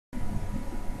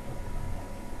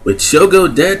With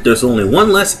Shogo dead, there's only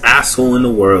one less asshole in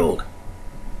the world.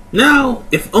 Now,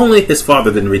 if only his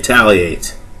father didn't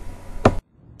retaliate.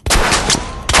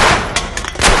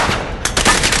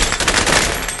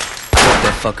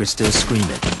 That fucker's still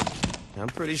screaming. I'm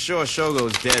pretty sure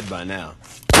Shogo's dead by now.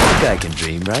 That guy can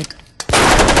dream, right?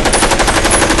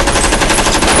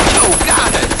 Oh,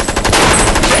 God!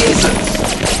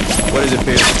 Jesus! What is it,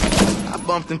 Pierce? I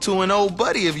bumped into an old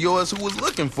buddy of yours who was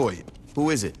looking for you.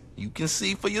 Who is it? You can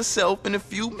see for yourself in a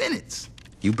few minutes.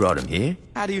 You brought him here?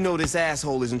 How do you know this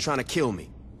asshole isn't trying to kill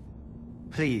me?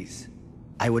 Please.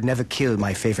 I would never kill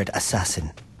my favorite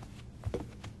assassin.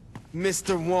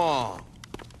 Mr. Wong.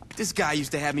 This guy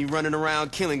used to have me running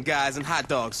around killing guys in hot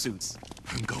dog suits.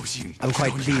 I'm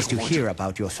quite pleased to hear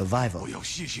about your survival.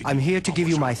 I'm here to give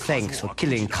you my thanks for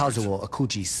killing Kazuo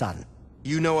Akuji's son.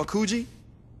 You know Akuji?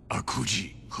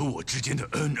 Akuji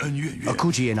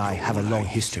and I have a long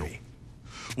history.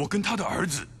 I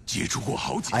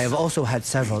have also had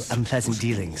several unpleasant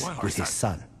dealings with his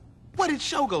son. What did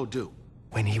Shogo do?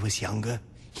 When he was younger,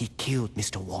 he killed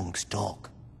Mr. Wong's dog.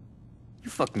 You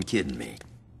fucking kidding me?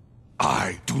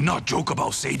 I do not joke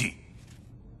about Sadie.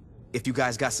 If you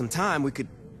guys got some time, we could...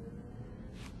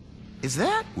 Is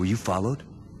that? Were you followed?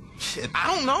 Shit,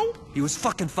 I don't know. He was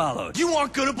fucking followed. You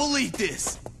aren't gonna believe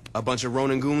this. A bunch of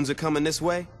Ronin goons are coming this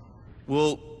way?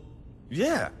 Well,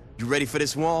 yeah. You ready for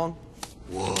this, Wong?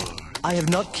 What? I have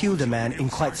not killed a man in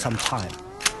quite some time.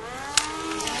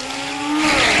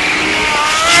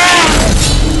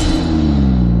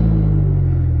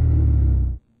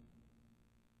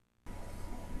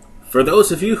 For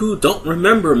those of you who don't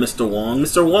remember Mr.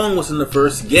 Wong was in the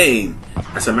first game.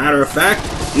 As a matter of fact,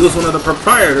 he was one of the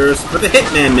proprietors for the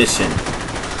Hitman mission.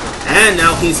 And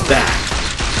now he's back.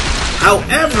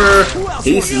 However,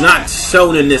 he's not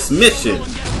shown in this mission.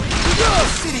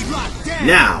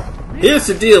 Now, here's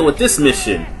the deal with this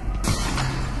mission.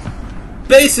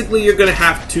 Basically, you're going to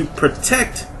have to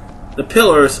protect the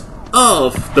pillars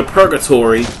of the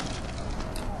Purgatory.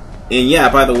 And yeah,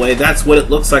 by the way, that's what it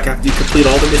looks like after you complete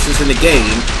all the missions in the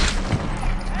game.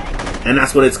 And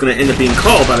that's what it's going to end up being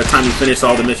called by the time you finish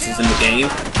all the missions in the game.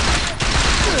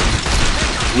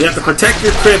 You have to protect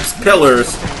your crib's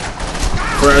pillars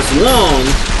for as long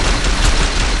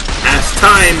as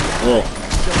time, well,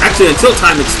 actually until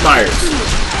time expires.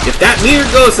 If that meter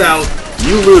goes out,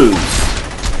 you lose.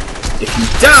 If you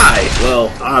die,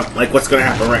 well, like what's going to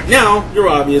happen right now, you'll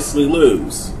obviously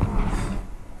lose.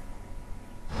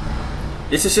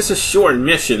 This is just a short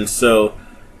mission, so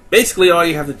basically all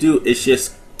you have to do is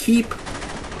just keep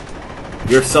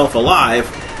yourself alive,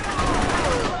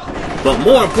 but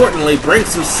more importantly, bring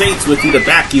some saints with you to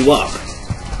back you up.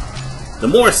 The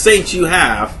more saints you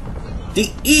have,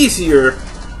 the easier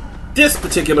this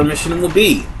particular mission will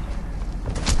be.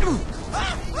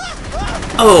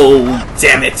 Oh,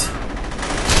 damn it!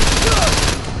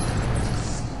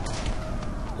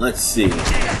 Let's see.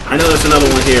 I know there's another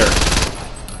one here.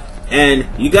 And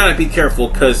you gotta be careful,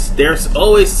 because there's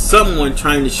always someone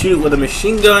trying to shoot with a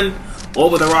machine gun or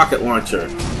with a rocket launcher.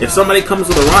 If somebody comes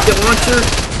with a rocket launcher,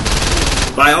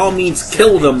 by all means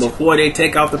kill them before they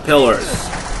take out the pillars.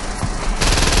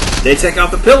 They take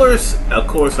out the pillars, of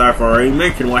course I've already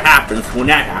mentioned what happens when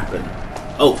that happens.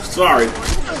 Oh, sorry. I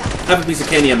have a piece of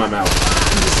candy in my mouth.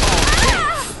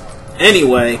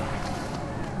 Anyway,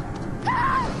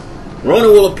 Rona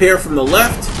will appear from the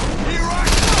left,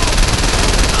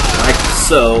 like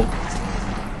so,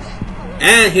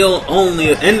 and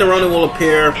the Rona will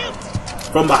appear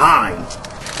from behind.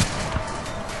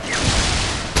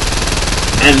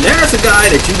 And there's a guy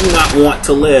that you do not want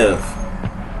to live.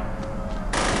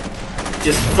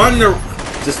 Just find the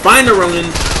Ronin,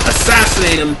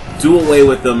 assassinate him, do away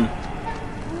with him,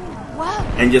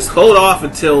 and just hold off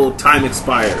until time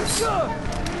expires.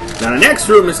 Now the next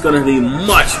room is going to be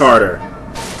much harder.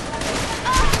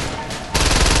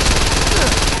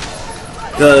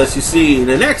 Because you see,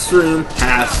 the next room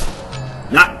has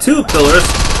not 2 pillars,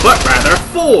 but rather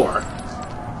 4.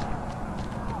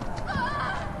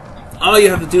 All you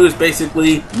have to do is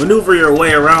basically maneuver your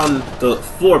way around the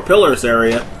 4 pillars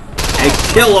area and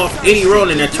kill off any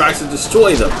Ronin that tries to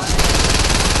destroy them.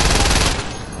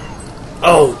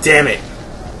 Oh, damn it.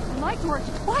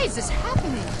 Why is this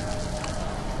happening?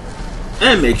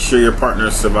 And make sure your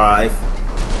partners survive.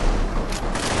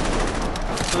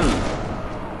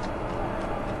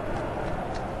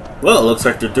 Well, it looks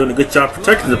like they're doing a good job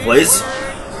protecting the place.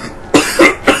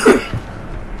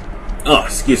 Oh,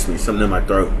 excuse me, something in my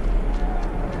throat.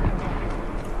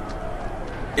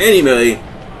 Anyway,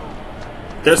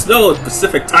 there's no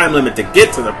specific time limit to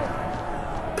get to the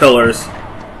pillars.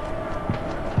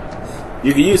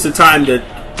 You can use the time to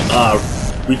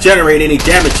regenerate any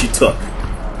damage you took.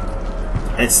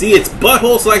 And see, it's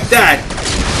buttholes like that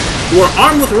who are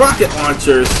armed with rocket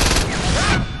launchers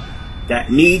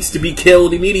that needs to be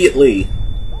killed immediately.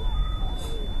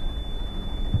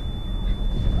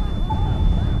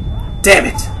 Damn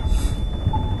it!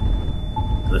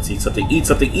 Let's eat something, eat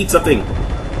something, eat something!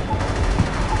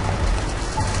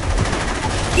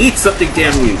 Eat something,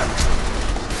 damn you!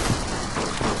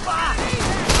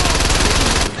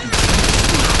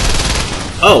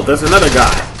 Oh, there's another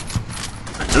guy.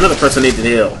 Another person needs to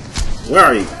heal. Where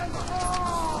are you?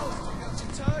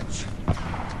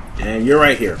 And you're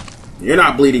right here. You're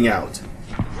not bleeding out.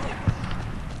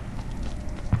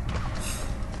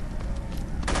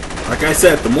 Like I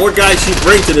said, the more guys you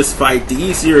bring to this fight, the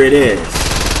easier it is.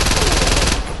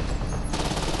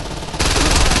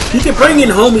 You can bring in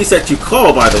homies that you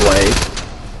call, by the way.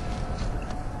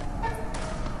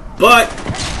 But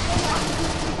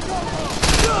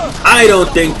I don't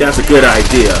think that's a good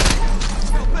idea.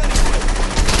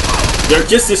 They're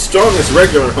just as strong as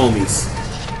regular homies.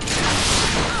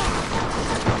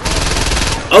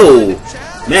 Oh,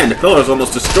 man, the pillar's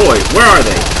almost destroyed. Where are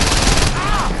they?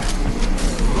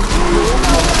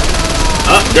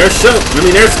 Oh, there's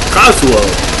there's Kazuo.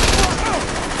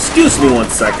 Excuse me one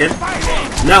second.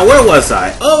 Now, where was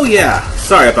I? Oh, yeah.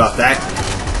 Sorry about that.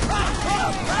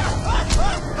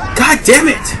 God damn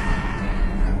it!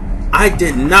 I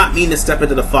did not mean to step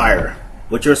into the fire.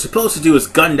 What you're supposed to do is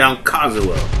gun down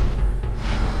Kazuo.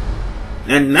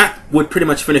 And that would pretty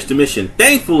much finish the mission.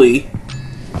 Thankfully,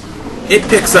 it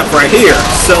picks up right here.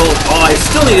 So, all I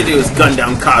still need to do is gun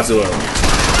down Kazuo.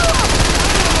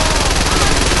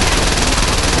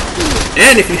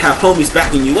 And if you have homies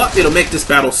backing you up, it'll make this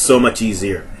battle so much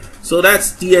easier. So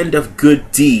that's the end of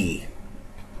Good D.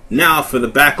 Now for the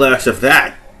backlash of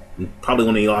that. Probably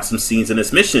one of the awesome scenes in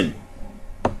this mission.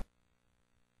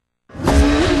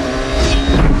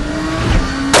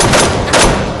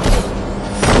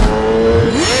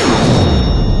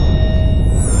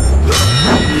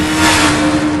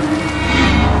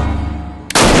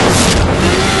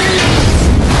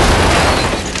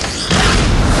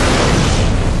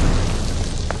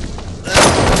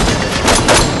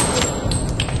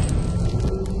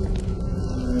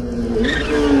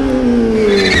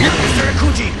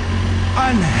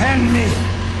 Unhand me!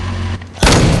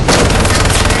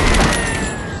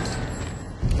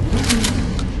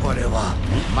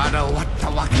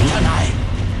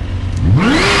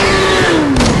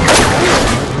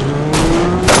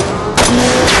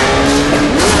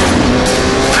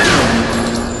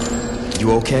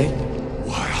 You okay?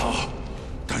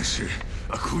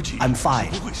 I'm fine,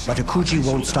 but Akuji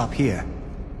won't stop here.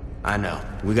 I know.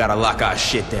 We gotta lock our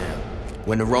shit down.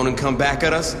 When the Ronin come back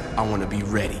at us, I wanna be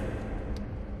ready.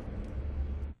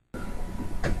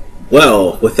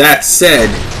 Well, with that said,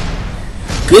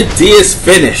 Good D is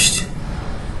finished.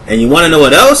 And you want to know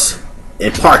what else?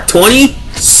 In part 20,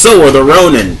 so are the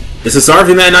Ronin. This is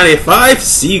RVMan985.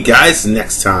 See you guys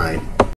next time.